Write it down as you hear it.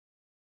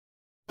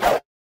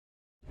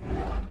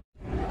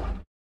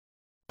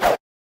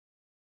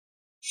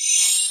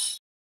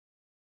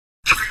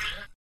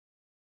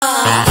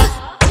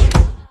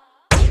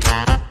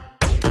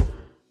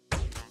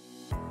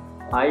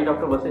I,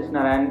 Dr. Vashisth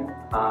Narayan,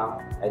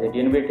 as a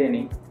DNB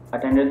trainee,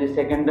 attended the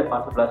second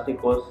Arthroplasty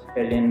course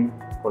held in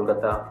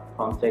Kolkata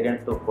from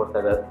 2nd to 4th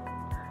August.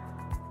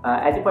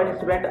 As a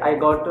participant, I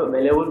got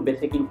valuable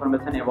basic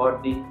information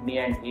about the knee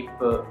and hip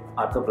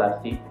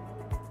arthroplasty,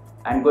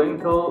 and going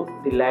through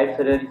the live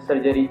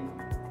surgery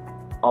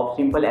of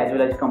simple as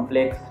well as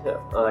complex,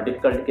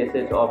 difficult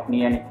cases of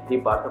knee and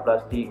hip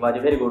arthroplasty was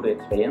a very good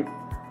experience.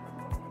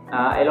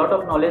 A lot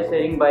of knowledge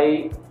sharing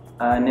by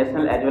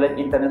national as well as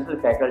international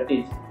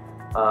faculties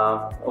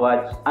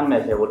was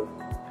unmeasurable.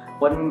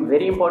 One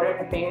very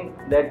important thing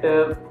that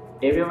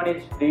everyone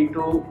is free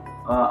to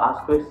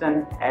ask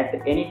questions at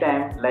any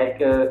time, like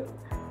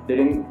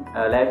during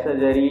live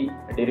surgery,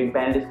 during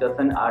panel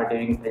discussion, or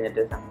during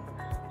presentation.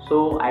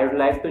 So I would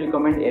like to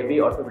recommend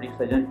every orthopedic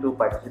surgeon to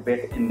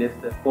participate in this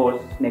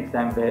course next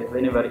time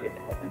whenever it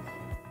happens.